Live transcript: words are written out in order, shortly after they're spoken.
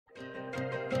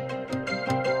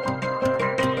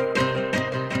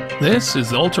This is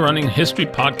the Ultrarunning History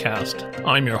Podcast.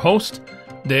 I'm your host,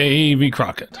 Davey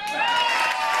Crockett.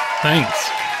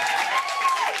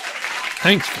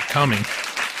 Thanks for coming.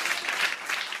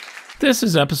 This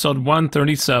is episode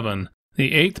 137,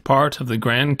 the 8th part of the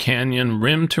Grand Canyon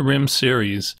Rim to Rim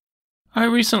series. I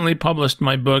recently published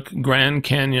my book, Grand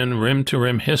Canyon Rim to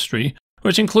Rim History,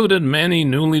 which included many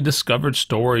newly discovered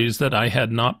stories that I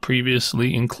had not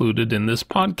previously included in this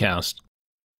podcast.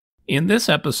 In this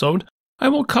episode, I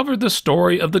will cover the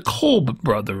story of the Kolb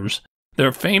Brothers,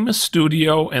 their famous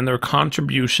studio and their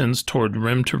contributions toward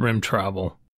rim-to-rim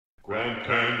travel. Grand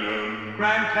Canyon,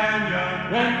 Grand Canyon,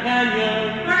 Grand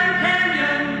Canyon, Grand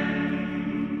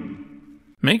Canyon.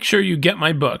 Make sure you get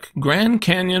my book, Grand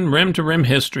Canyon Rim-to-Rim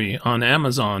History, on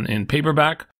Amazon in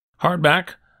paperback,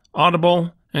 hardback,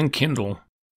 Audible, and Kindle.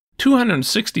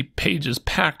 260 pages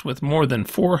packed with more than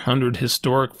 400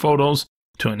 historic photos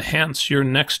to enhance your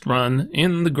next run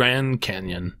in the Grand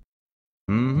Canyon.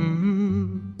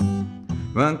 Run,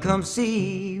 come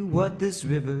see what this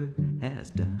river has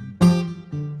done.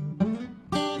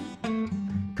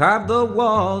 Carve the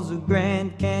walls of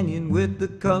Grand Canyon with the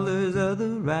colors of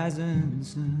the rising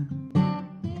sun.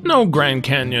 No Grand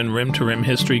Canyon rim-to-rim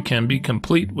history can be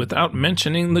complete without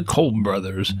mentioning the Kolb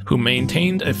Brothers, who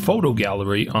maintained a photo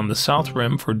gallery on the South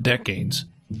Rim for decades.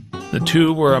 The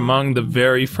two were among the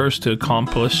very first to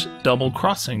accomplish double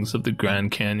crossings of the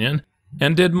Grand Canyon,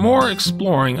 and did more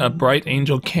exploring of Bright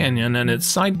Angel Canyon and its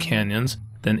side canyons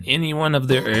than anyone of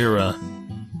their era.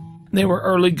 They were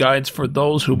early guides for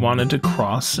those who wanted to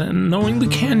cross, and knowing the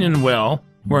canyon well,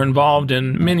 were involved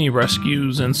in many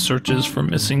rescues and searches for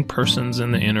missing persons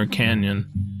in the inner canyon.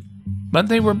 But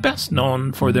they were best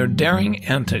known for their daring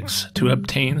antics to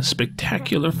obtain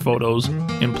spectacular photos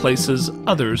in places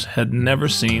others had never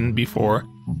seen before,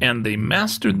 and they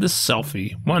mastered the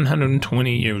selfie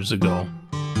 120 years ago.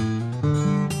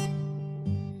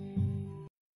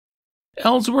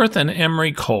 Ellsworth and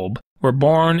Emery Kolb were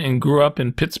born and grew up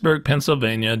in Pittsburgh,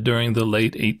 Pennsylvania during the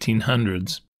late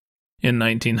 1800s. In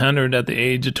 1900, at the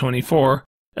age of 24,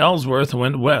 Ellsworth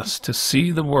went west to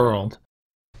see the world.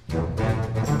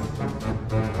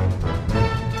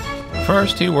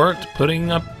 First, he worked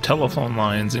putting up telephone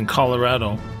lines in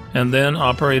Colorado, and then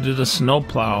operated a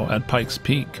snowplow at Pikes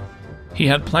Peak. He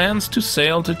had plans to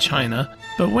sail to China,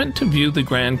 but went to view the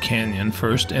Grand Canyon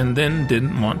first and then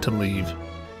didn't want to leave.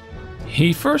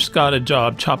 He first got a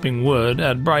job chopping wood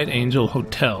at Bright Angel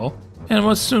Hotel, and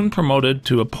was soon promoted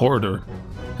to a porter.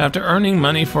 After earning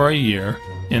money for a year,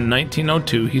 in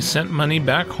 1902 he sent money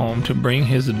back home to bring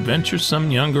his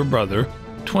adventuresome younger brother,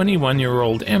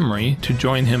 21-year-old Emery, to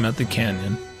join him at the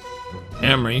canyon.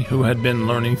 Emery, who had been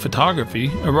learning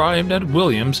photography, arrived at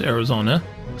Williams, Arizona,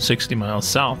 60 miles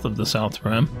south of the South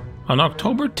Rim, on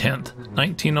October 10,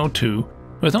 1902,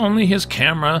 with only his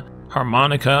camera,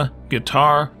 harmonica,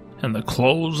 guitar, and the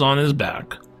clothes on his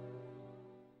back.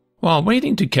 While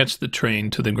waiting to catch the train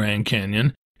to the Grand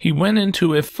Canyon, he went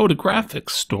into a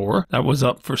photographic store that was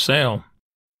up for sale.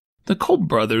 The Kolb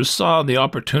brothers saw the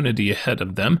opportunity ahead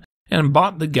of them and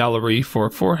bought the gallery for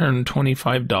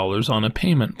 $425 on a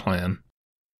payment plan.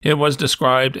 It was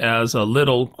described as a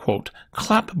little, quote,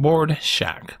 clapboard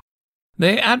shack.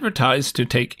 They advertised to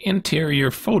take interior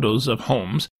photos of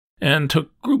homes and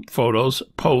took group photos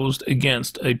posed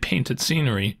against a painted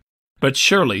scenery, but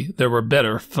surely there were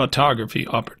better photography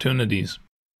opportunities.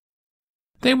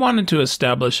 They wanted to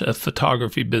establish a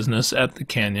photography business at the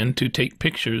canyon to take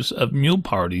pictures of mule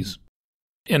parties.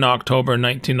 In October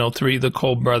 1903, the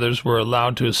Kolb brothers were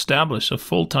allowed to establish a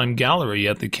full-time gallery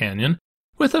at the canyon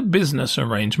with a business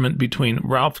arrangement between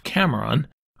Ralph Cameron,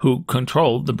 who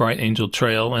controlled the Bright Angel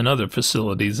Trail and other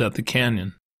facilities at the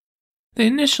canyon. They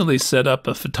initially set up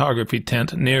a photography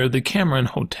tent near the Cameron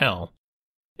Hotel.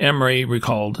 Emery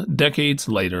recalled decades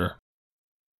later.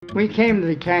 We came to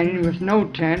the canyon with no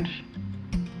tents,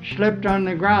 slept on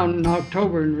the ground in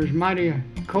October and it was mighty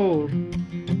cold.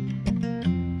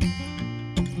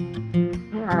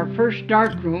 Our first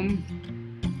darkroom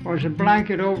was a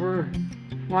blanket over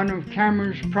one of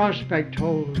Cameron's prospect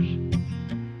holes.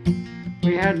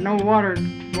 We had no water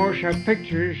to wash our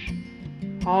pictures,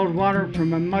 hauled water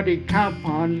from a muddy cow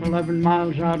pond 11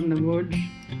 miles out in the woods.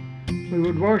 We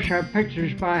would wash our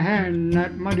pictures by hand in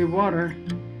that muddy water,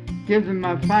 give them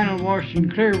a final wash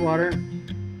in clear water,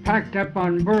 packed up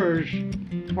on burros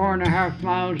 4.5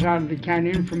 miles out of the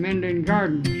canyon from Indian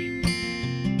Gardens.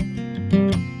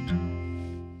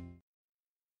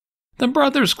 The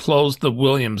brothers closed the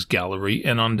Williams Gallery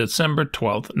and on December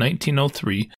 12,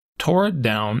 1903, tore it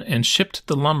down and shipped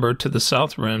the lumber to the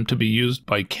South Rim to be used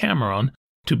by Cameron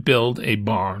to build a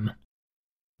barn.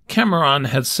 Cameron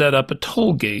had set up a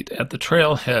toll gate at the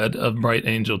trailhead of Bright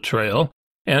Angel Trail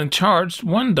and charged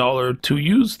 $1 to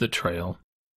use the trail.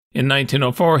 In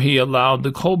 1904, he allowed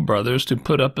the Kolb Brothers to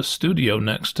put up a studio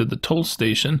next to the toll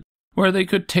station where they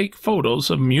could take photos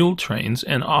of mule trains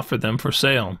and offer them for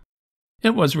sale. It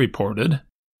was reported,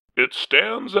 "It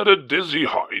stands at a dizzy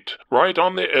height, right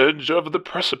on the edge of the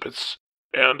precipice,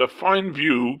 and a fine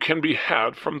view can be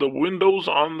had from the windows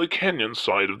on the canyon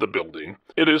side of the building.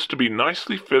 It is to be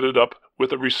nicely fitted up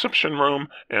with a reception room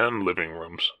and living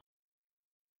rooms."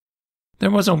 There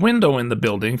was a window in the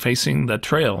building facing the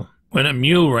trail. When a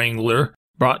mule wrangler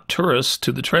brought tourists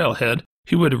to the trailhead,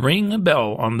 he would ring a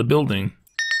bell on the building.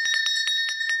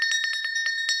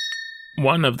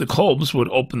 One of the Kolbs would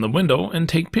open the window and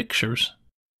take pictures.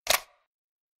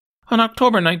 On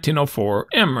October 1904,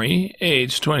 Emery,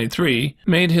 aged 23,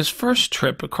 made his first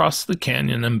trip across the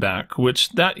canyon and back, which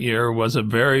that year was a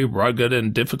very rugged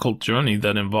and difficult journey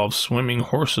that involved swimming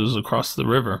horses across the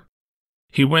river.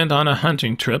 He went on a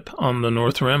hunting trip on the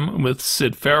North Rim with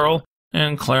Sid Farrell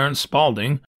and Clarence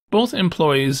Spaulding, both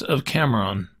employees of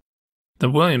Cameron. The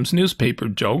Williams newspaper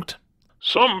joked,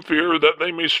 "Some fear that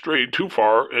they may stray too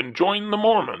far and join the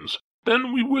Mormons.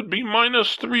 Then we would be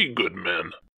 -3 good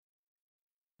men."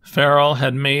 Farrell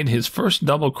had made his first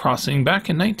double crossing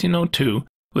back in 1902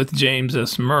 with James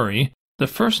S. Murray, the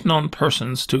first known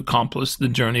persons to accomplish the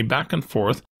journey back and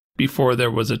forth before there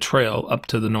was a trail up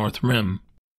to the North Rim.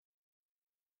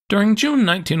 During June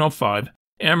 1905,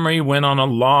 Emery went on a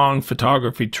long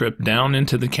photography trip down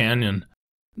into the canyon.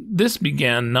 This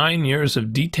began 9 years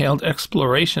of detailed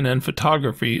exploration and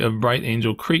photography of Bright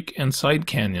Angel Creek and side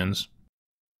canyons.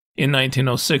 In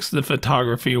 1906, the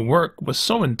photography work was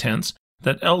so intense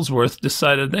that Ellsworth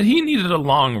decided that he needed a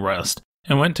long rest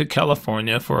and went to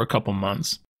California for a couple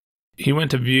months. He went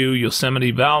to view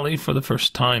Yosemite Valley for the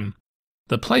first time.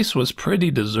 The place was pretty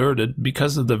deserted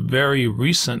because of the very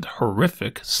recent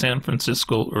horrific San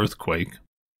Francisco earthquake.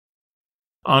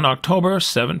 On October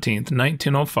 17,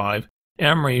 1905,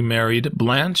 Emery married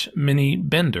Blanche Minnie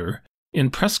Bender in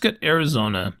Prescott,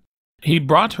 Arizona. He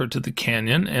brought her to the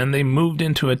canyon and they moved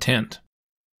into a tent.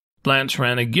 Blanche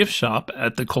ran a gift shop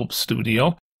at the Kolb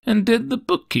studio and did the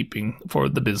bookkeeping for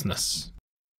the business.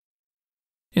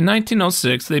 In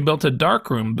 1906, they built a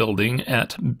darkroom building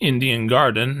at Indian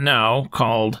Garden, now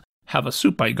called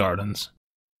Havasupai Gardens.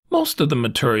 Most of the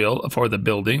material for the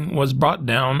building was brought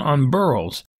down on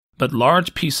burros, but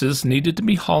large pieces needed to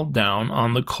be hauled down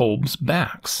on the Kolb's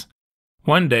backs.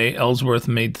 One day, Ellsworth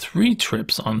made 3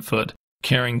 trips on foot,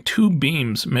 carrying 2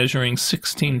 beams measuring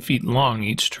 16 feet long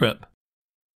each trip.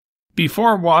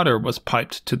 Before water was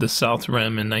piped to the South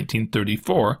Rim in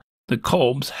 1934, the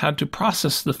Kolbs had to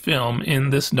process the film in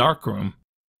this darkroom.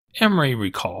 Emery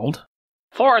recalled,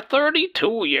 "For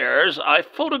 32 years I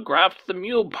photographed the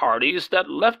mule parties that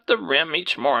left the rim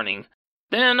each morning.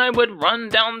 Then I would run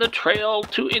down the trail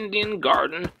to Indian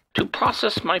Garden to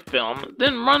process my film,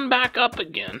 then run back up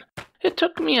again. It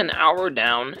took me an hour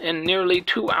down and nearly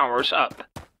 2 hours up.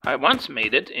 I once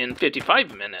made it in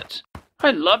 55 minutes.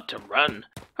 I loved to run.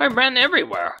 I ran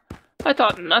everywhere. I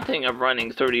thought nothing of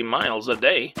running 30 miles a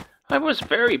day. I was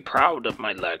very proud of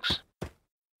my legs."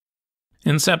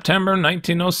 In September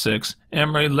 1906,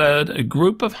 Emery led a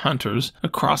group of hunters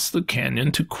across the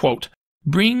canyon to, quote,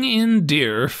 "bring in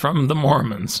deer from the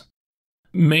Mormons."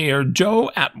 Mayor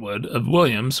Joe Atwood of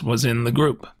Williams was in the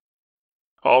group.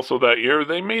 Also that year,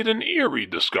 they made an eerie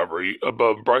discovery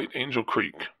above Bright Angel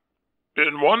Creek.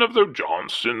 In one of their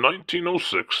jaunts in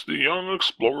 1906, the young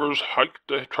explorers hiked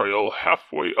the trail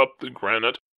halfway up the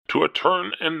granite to a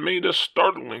turn and made a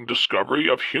startling discovery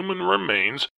of human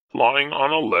remains lying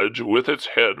on a ledge with its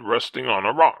head resting on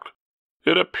a rock.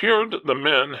 It appeared the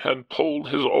men had pulled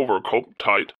his overcoat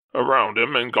tight around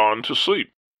him and gone to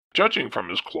sleep. Judging from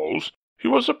his clothes, he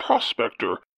was a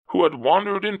prospector who had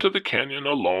wandered into the canyon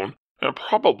alone and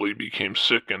probably became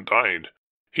sick and died.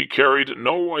 He carried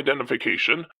no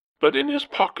identification, but in his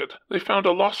pocket they found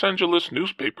a Los Angeles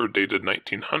newspaper dated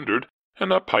 1900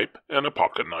 and a pipe and a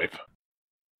pocket knife.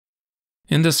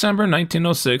 In December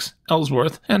 1906,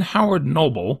 Ellsworth and Howard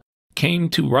Noble came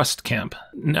to Rust Camp,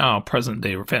 now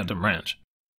present-day Phantom Ranch,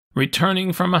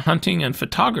 returning from a hunting and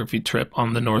photography trip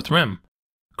on the North Rim.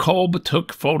 Kolb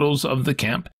took photos of the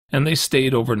camp, and they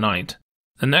stayed overnight.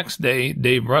 The next day,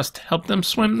 Dave Rust helped them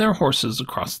swim their horses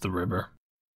across the river.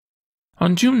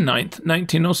 On June 9,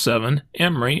 1907,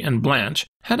 Emery and Blanche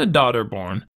had a daughter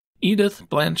born, Edith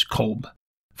Blanche Kolb.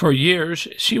 For years,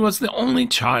 she was the only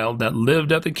child that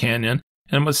lived at the canyon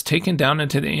and was taken down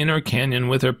into the inner canyon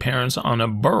with her parents on a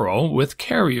burro with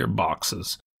carrier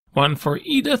boxes, one for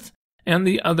Edith and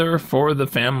the other for the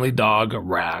family dog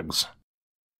Rags.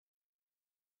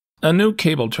 A new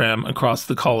cable tram across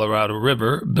the Colorado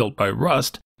River, built by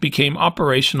Rust, became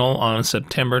operational on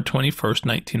September 21,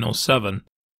 1907.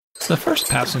 The first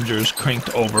passengers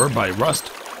cranked over by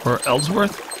Rust were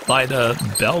Ellsworth, Lyda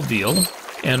Belleville,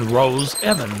 and Rose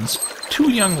Evans,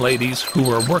 two young ladies who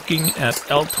were working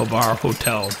at El Tovar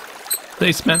Hotel.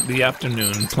 They spent the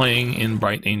afternoon playing in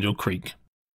Bright Angel Creek.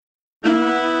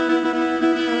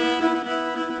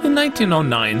 In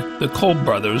 1909, the Kolb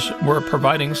Brothers were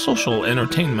providing social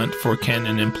entertainment for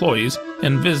Canyon employees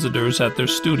and visitors at their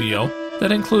studio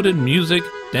that included music,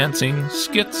 dancing,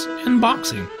 skits, and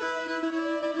boxing.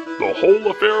 The whole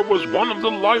affair was one of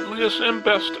the liveliest and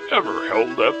best ever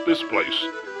held at this place.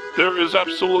 There is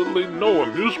absolutely no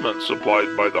amusement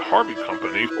supplied by the Harvey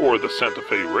Company or the Santa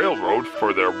Fe Railroad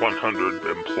for their 100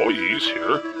 employees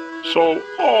here, so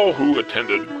all who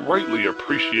attended greatly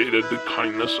appreciated the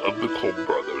kindness of the Kolb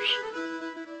Brothers.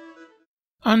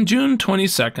 On June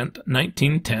 22,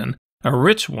 1910, a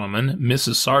rich woman,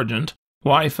 Mrs. Sargent,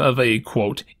 wife of a,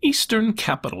 quote, Eastern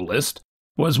capitalist,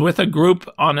 was with a group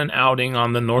on an outing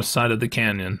on the north side of the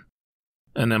canyon.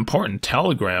 An important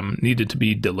telegram needed to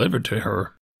be delivered to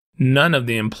her. None of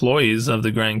the employees of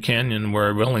the Grand Canyon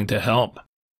were willing to help.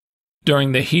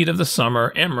 During the heat of the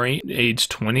summer, Emery,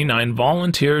 aged 29,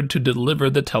 volunteered to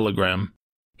deliver the telegram.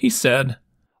 He said,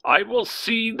 "I will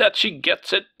see that she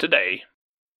gets it today."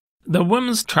 The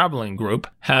women's traveling group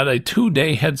had a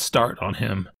 2-day head start on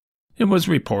him. It was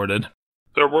reported,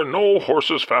 There were no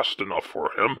horses fast enough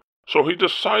for him, so he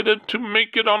decided to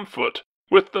make it on foot,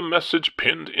 with the message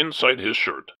pinned inside his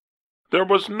shirt. There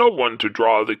was no one to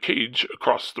draw the cage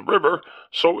across the river,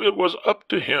 so it was up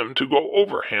to him to go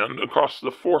overhand across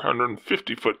the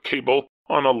 450-foot cable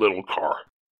on a little car.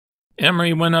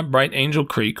 Emery went up Bright Angel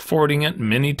Creek, fording it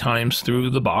many times through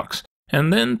the box,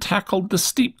 and then tackled the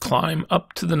steep climb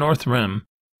up to the north rim.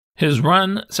 His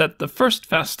run set the first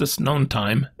fastest known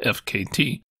time,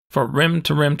 FKT, for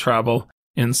rim-to-rim travel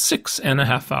in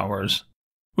 6.5 hours,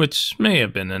 which may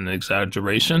have been an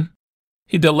exaggeration.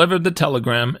 He delivered the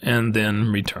telegram and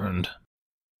then returned.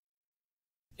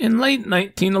 In late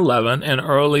 1911 and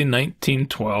early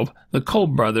 1912, the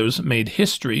Kolb brothers made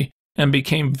history and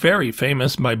became very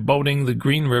famous by boating the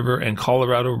Green River and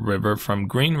Colorado River from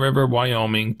Green River,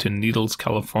 Wyoming to Needles,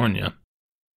 California.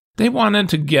 They wanted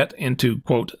to get into,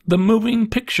 quote, the moving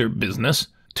picture business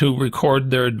to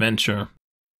record their adventure.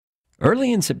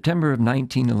 Early in September of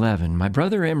 1911, my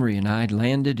brother Emery and I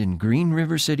landed in Green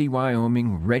River City,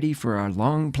 Wyoming, ready for our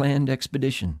long-planned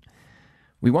expedition.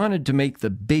 We wanted to make the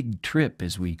big trip,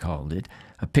 as we called it,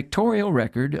 a pictorial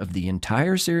record of the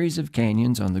entire series of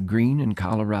canyons on the Green and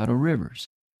Colorado rivers.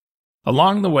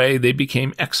 Along the way, they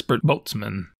became expert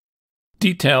boatsmen.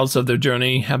 Details of their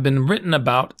journey have been written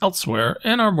about elsewhere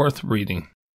and are worth reading.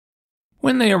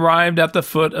 When they arrived at the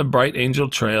foot of Bright Angel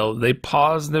Trail, they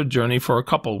paused their journey for a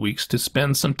couple weeks to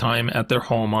spend some time at their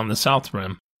home on the South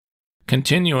Rim.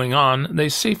 Continuing on, they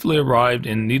safely arrived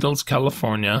in Needles,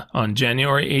 California on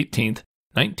January 18,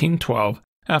 1912,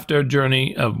 after a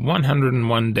journey of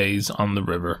 101 days on the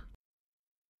river.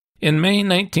 In May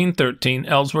 1913,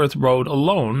 Ellsworth rode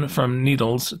alone from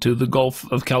Needles to the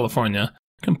Gulf of California,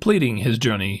 completing his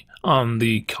journey on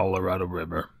the Colorado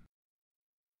River.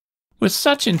 With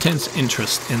such intense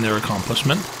interest in their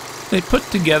accomplishment, they put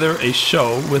together a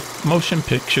show with motion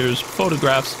pictures,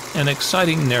 photographs, and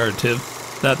exciting narrative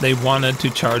that they wanted to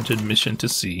charge admission to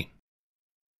see.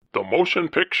 The motion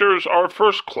pictures are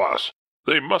first class.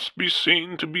 They must be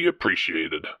seen to be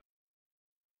appreciated.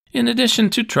 In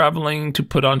addition to traveling to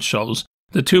put on shows,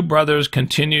 the two brothers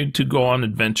continued to go on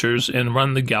adventures and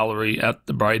run the gallery at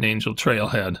the Bright Angel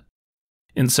Trailhead.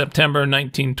 In September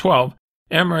 1912,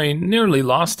 Emery nearly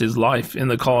lost his life in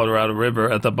the Colorado River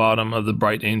at the bottom of the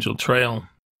Bright Angel Trail.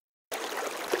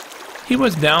 He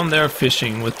was down there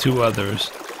fishing with two others.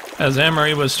 As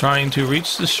Emery was trying to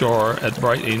reach the shore at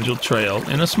Bright Angel Trail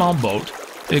in a small boat,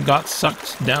 it got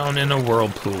sucked down in a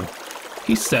whirlpool.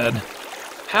 He said,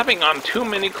 "Having on too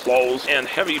many clothes and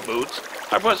heavy boots,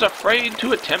 I was afraid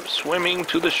to attempt swimming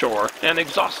to the shore and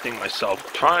exhausting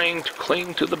myself trying to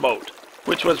cling to the boat,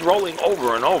 which was rolling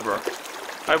over and over.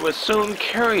 I was soon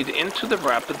carried into the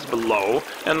rapids below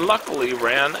and luckily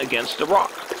ran against a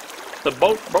rock. The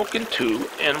boat broke in two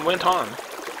and went on.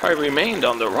 I remained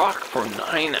on the rock for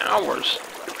 9 hours."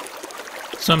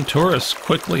 Some tourists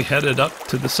quickly headed up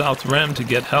to the South Rim to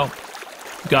get help.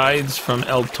 Guides from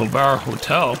El Tovar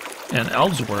Hotel and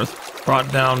Ellsworth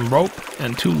brought down rope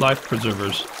and 2 life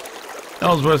preservers.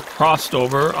 Ellsworth crossed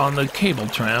over on the cable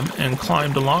tram and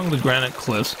climbed along the granite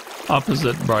cliffs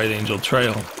opposite Bright Angel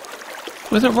Trail.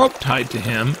 With a rope tied to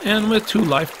him and with 2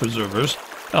 life preservers,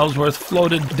 Ellsworth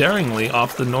floated daringly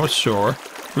off the north shore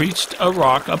reached a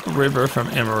rock upriver from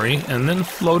Emery and then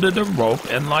floated a rope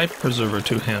and life preserver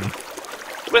to him.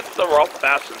 With the rope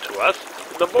fastened to us,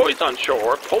 the boys on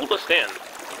shore pulled us in.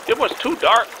 It was too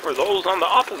dark for those on the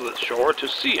opposite shore to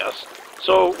see us,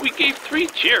 so we gave 3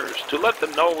 cheers to let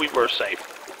them know we were safe.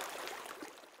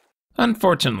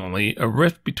 Unfortunately, a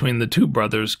rift between the two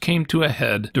brothers came to a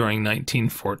head during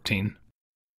 1914.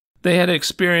 They had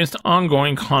experienced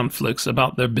ongoing conflicts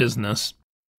about their business.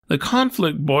 The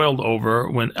conflict boiled over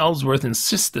when Ellsworth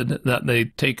insisted that they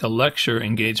take a lecture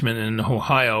engagement in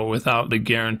Ohio without a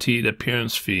guaranteed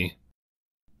appearance fee.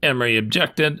 Emery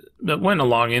objected, but went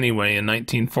along anyway in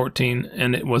 1914,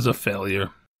 and it was a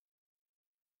failure.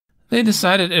 They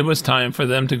decided it was time for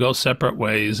them to go separate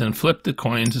ways and flipped the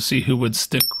coin to see who would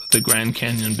stick with the Grand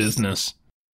Canyon business.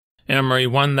 Emery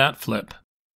won that flip.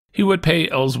 He would pay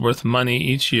Ellsworth money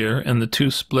each year, and the two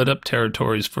split up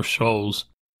territories for shoals.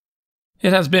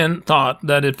 It has been thought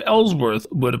that if Ellsworth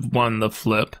would have won the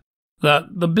flip, that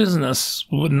the business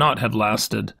would not have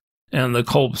lasted, and the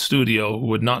Kolb studio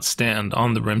would not stand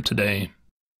on the rim today.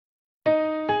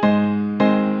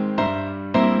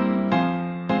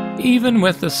 Even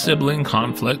with the sibling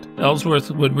conflict,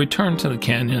 Ellsworth would return to the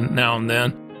canyon now and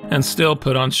then and still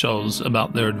put on shows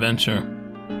about their adventure.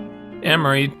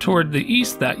 Emery toured the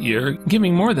east that year,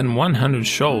 giving more than 100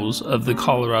 shows of the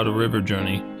Colorado River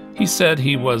journey. He said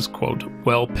he was, quote,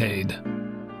 well paid.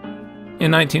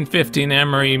 In 1915,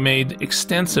 Emery made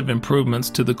extensive improvements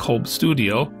to the Kolb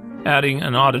studio, adding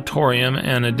an auditorium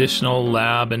and additional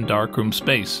lab and darkroom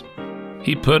space.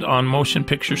 He put on motion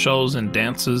picture shows and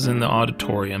dances in the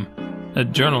auditorium. A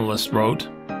journalist wrote,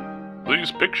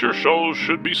 "These picture shows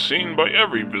should be seen by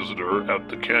every visitor at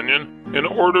the canyon in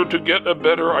order to get a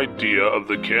better idea of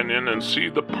the canyon and see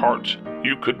the parts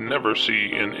you could never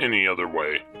see in any other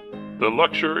way. The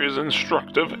lecture is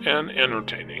instructive and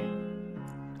entertaining."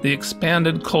 The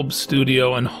expanded Kolb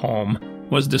studio and home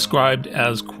was described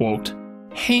as, quote,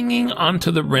 hanging onto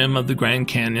the rim of the Grand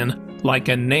Canyon like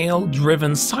a nail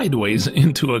driven sideways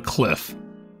into a cliff.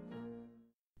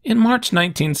 In March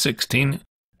 1916,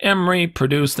 Emery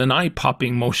produced an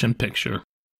eye-popping motion picture.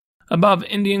 Above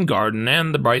Indian Garden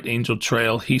and the Bright Angel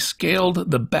Trail, he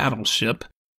scaled the battleship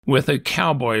with a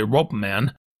cowboy rope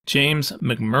man, James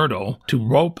McMurdo, to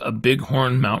rope a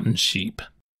bighorn mountain sheep.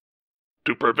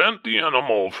 To prevent the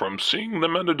animal from seeing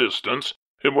them at a distance,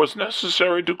 it was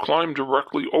necessary to climb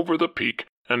directly over the peak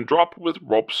and drop with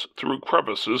ropes through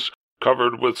crevices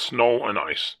covered with snow and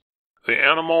ice. The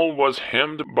animal was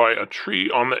hemmed by a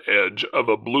tree on the edge of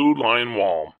a blue line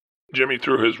wall. Jimmy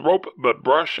threw his rope, but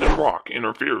brush and rock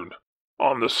interfered.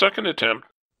 On the second attempt,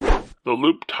 the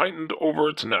loop tightened over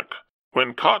its neck.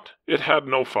 When caught, it had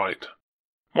no fight.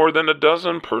 More than a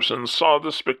dozen persons saw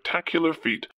the spectacular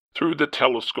feat through the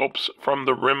telescopes from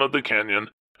the rim of the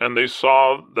canyon, and they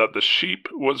saw that the sheep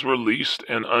was released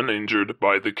and uninjured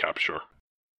by the capture.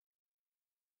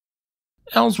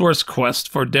 Ellsworth's quest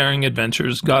for daring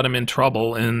adventures got him in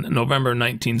trouble in November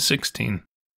 1916.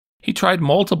 He tried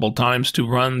multiple times to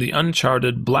run the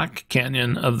uncharted Black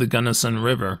Canyon of the Gunnison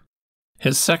River.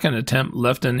 His second attempt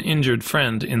left an injured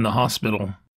friend in the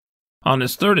hospital. On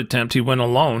his third attempt, he went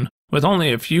alone, with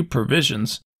only a few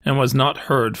provisions, and was not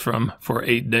heard from for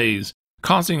 8 days,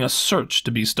 causing a search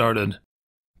to be started.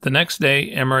 The next day,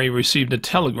 Emery received a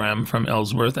telegram from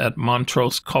Ellsworth at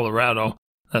Montrose, Colorado,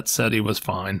 that said he was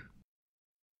fine.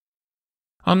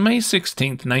 On May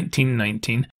 16,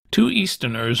 1919, 2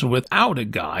 Easterners without a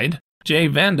guide, Jay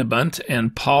Vandebunt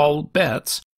and Paul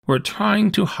Betts, were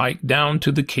trying to hike down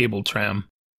to the cable tram.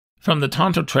 From the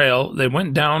Tonto Trail, they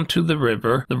went down to the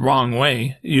river the wrong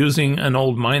way, using an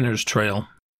old miner's trail.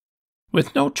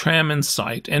 With no tram in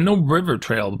sight and no river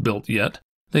trail built yet,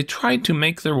 they tried to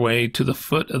make their way to the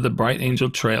foot of the Bright Angel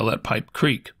Trail at Pipe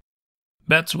Creek.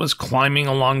 Betts was climbing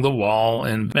along the wall,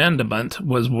 and Vandebunt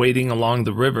was wading along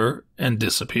the river and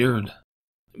disappeared.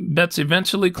 Betts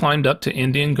eventually climbed up to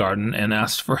Indian Garden and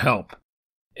asked for help.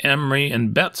 Emery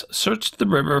and Betts searched the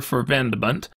river for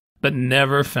Vandebunt, but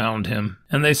never found him,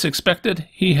 and they suspected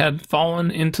he had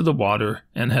fallen into the water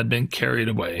and had been carried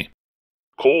away.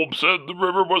 Kolb said the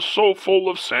river was so full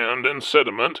of sand and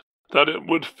sediment that it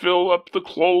would fill up the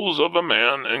clothes of a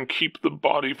man and keep the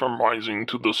body from rising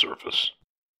to the surface.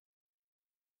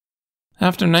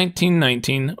 After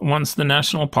 1919, once the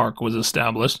national park was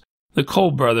established, the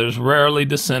Kolb brothers rarely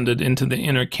descended into the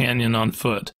inner canyon on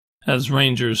foot, as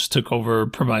rangers took over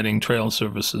providing trail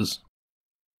services.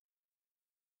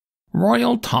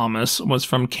 Royal Thomas was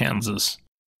from Kansas.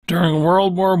 During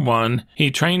World War I,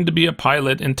 he trained to be a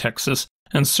pilot in Texas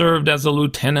and served as a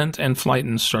lieutenant and flight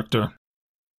instructor.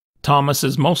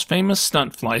 Thomas's most famous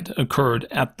stunt flight occurred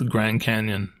at the Grand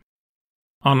Canyon.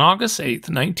 On August 8,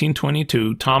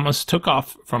 1922, Thomas took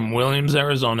off from Williams,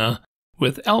 Arizona,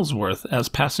 with Ellsworth as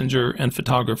passenger and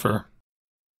photographer.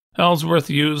 Ellsworth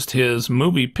used his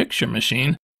movie picture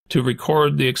machine to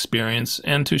record the experience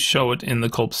and to show it in the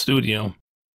Kolb studio.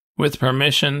 With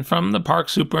permission from the park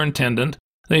superintendent,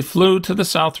 they flew to the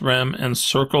South Rim and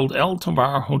circled El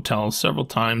Tovar Hotel several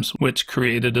times, which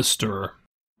created a stir.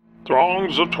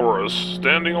 Throngs of tourists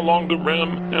standing along the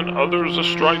rim and others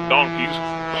astride donkeys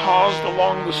paused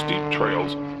along the steep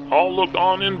trails. All looked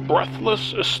on in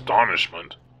breathless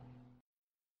astonishment.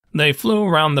 They flew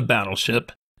around the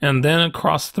battleship and then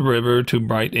across the river to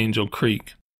Bright Angel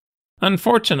Creek.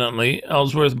 Unfortunately,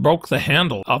 Ellsworth broke the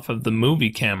handle off of the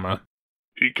movie camera.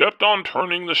 He kept on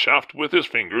turning the shaft with his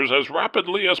fingers as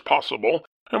rapidly as possible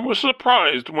and was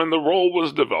surprised when the roll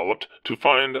was developed to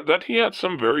find that he had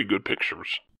some very good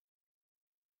pictures.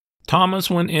 Thomas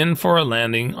went in for a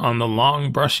landing on the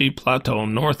long brushy plateau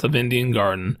north of Indian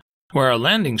Garden, where a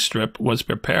landing strip was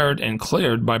prepared and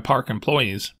cleared by park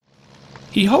employees.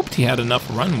 He hoped he had enough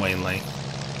runway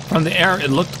length. From the air it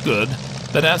looked good,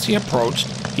 but as he approached,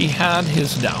 he had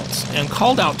his doubts and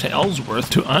called out to Ellsworth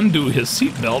to undo his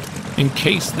seatbelt in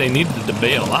case they needed to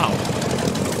bail out.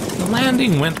 The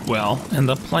landing went well, and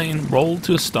the plane rolled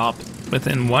to a stop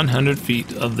within 100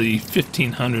 feet of the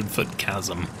 1,500-foot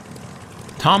chasm.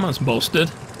 Thomas boasted,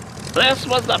 "This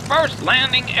was the first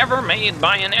landing ever made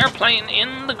by an airplane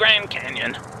in the Grand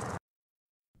Canyon."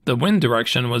 The wind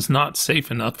direction was not safe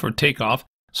enough for takeoff,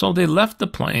 so they left the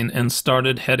plane and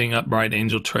started heading up Bright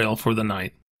Angel Trail for the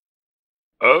night.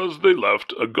 As they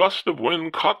left, a gust of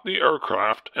wind caught the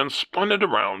aircraft and spun it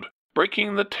around,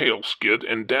 breaking the tail skid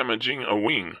and damaging a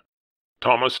wing.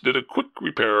 Thomas did a quick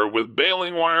repair with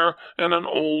baling wire and an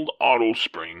old auto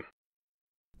spring.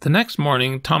 The next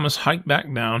morning, Thomas hiked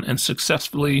back down and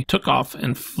successfully took off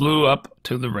and flew up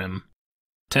to the rim.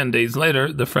 10 days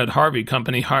later, the Fred Harvey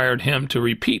Company hired him to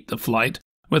repeat the flight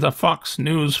with a Fox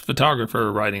News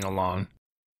photographer riding along.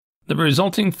 The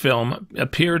resulting film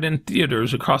appeared in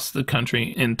theaters across the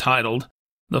country entitled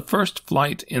The First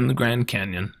Flight in the Grand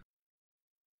Canyon.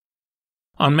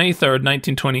 On May 3,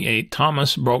 1928,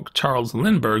 Thomas broke Charles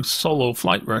Lindbergh's solo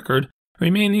flight record,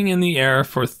 remaining in the air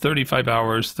for 35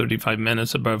 hours, 35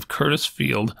 minutes above Curtis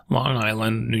Field, Long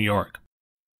Island, New York.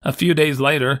 A few days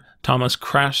later, Thomas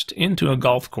crashed into a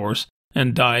golf course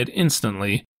and died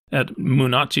instantly at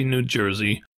Moonachie, New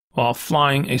Jersey, while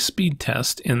flying a speed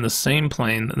test in the same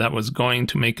plane that was going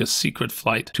to make a secret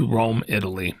flight to Rome,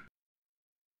 Italy.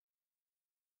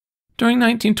 During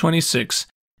 1926,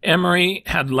 Emery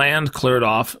had land cleared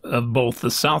off of both the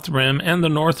South Rim and the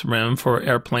North Rim for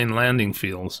airplane landing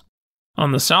fields.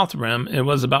 On the South Rim, it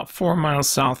was about 4 miles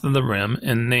south of the rim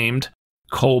and named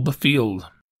Kolb Field.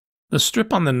 The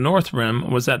strip on the North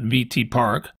Rim was at VT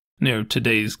Park, near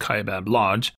today's Kaibab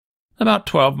Lodge, about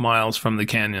 12 miles from the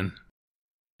canyon.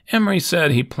 Emery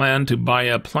said he planned to buy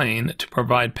a plane to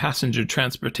provide passenger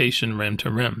transportation rim to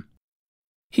rim.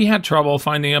 He had trouble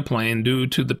finding a plane due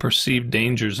to the perceived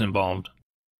dangers involved.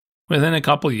 Within a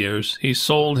couple years, he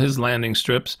sold his landing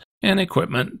strips and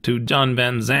equipment to John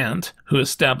Van Zandt, who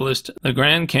established the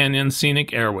Grand Canyon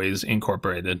Scenic Airways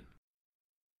Incorporated.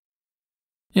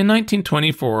 In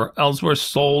 1924, Ellsworth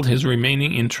sold his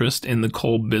remaining interest in the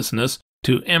Kolb business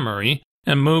to Emery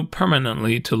and moved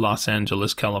permanently to Los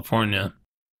Angeles, California.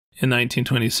 In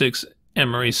 1926,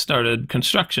 Emery started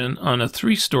construction on a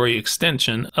 3-story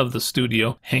extension of the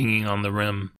studio hanging on the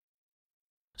rim.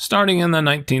 Starting in the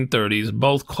 1930s,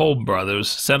 both Kolb brothers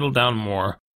settled down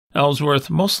more, Ellsworth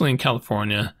mostly in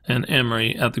California and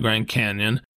Emery at the Grand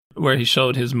Canyon, where he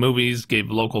showed his movies,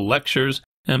 gave local lectures,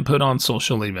 and put on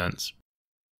social events.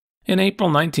 In April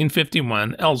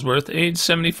 1951, Ellsworth, age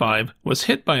 75, was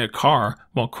hit by a car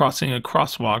while crossing a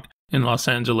crosswalk in Los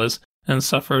Angeles and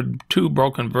suffered 2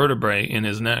 broken vertebrae in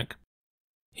his neck.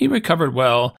 He recovered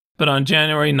well, but on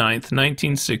January 9,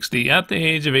 1960, at the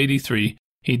age of 83,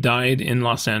 he died in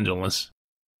Los Angeles.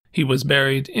 He was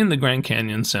buried in the Grand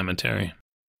Canyon Cemetery.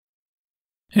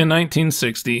 In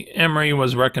 1960, Emery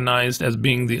was recognized as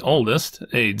being the oldest,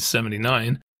 age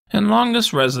 79, and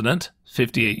longest resident,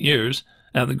 58 years,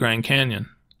 at the Grand Canyon.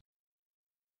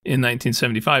 In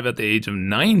 1975, at the age of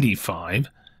 95,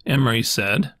 Emery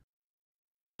said,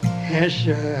 "Yes,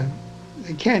 the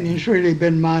canyon's really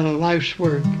been my life's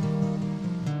work.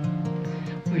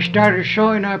 We started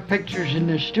showing our pictures in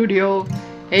the studio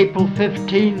April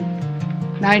 15,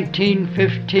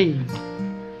 1915.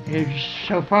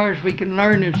 So far as we can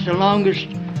learn, it's the longest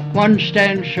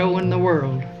one-stand show in the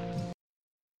world."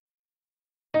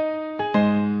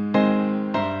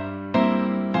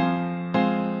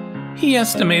 He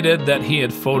estimated that he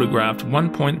had photographed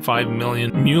 1.5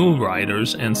 million mule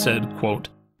riders and said, quote,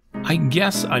 "I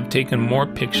guess I've taken more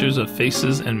pictures of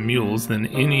faces and mules than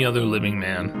any other living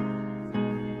man."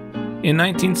 In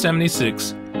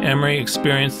 1976, Emery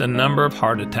experienced a number of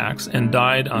heart attacks and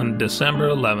died on December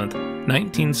 11,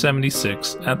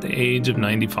 1976, at the age of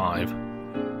 95.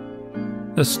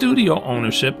 The studio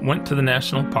ownership went to the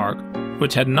national park,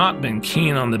 which had not been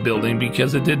keen on the building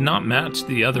because it did not match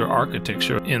the other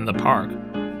architecture in the park.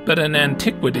 But an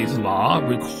antiquities law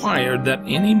required that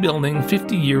any building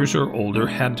 50 years or older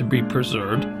had to be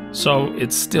preserved, so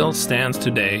it still stands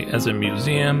today as a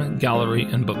museum, gallery,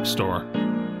 and bookstore.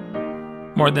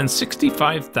 More than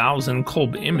 65,000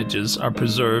 Kolb images are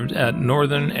preserved at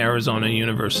Northern Arizona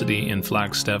University in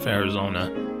Flagstaff, Arizona.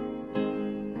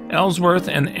 Ellsworth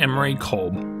and Emery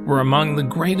Kolb were among the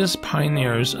greatest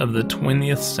pioneers of the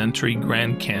 20th century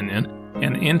Grand Canyon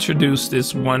and introduced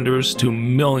its wonders to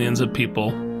millions of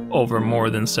people over more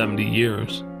than 70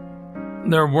 years.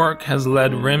 Their work has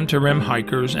led rim-to-rim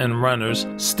hikers and runners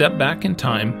step back in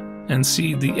time and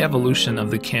see the evolution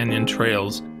of the canyon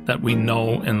trails that we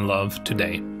know and love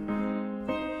today.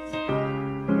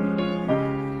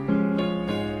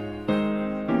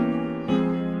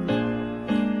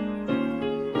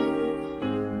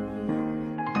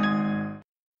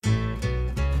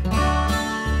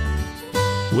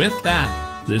 With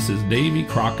that, this is Davy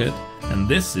Crockett, and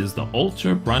this is the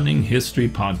Ultrarunning History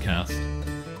Podcast.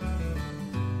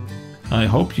 I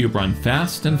hope you run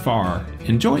fast and far,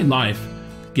 enjoy life,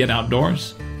 get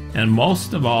outdoors, and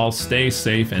most of all, stay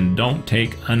safe and don't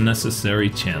take unnecessary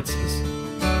chances.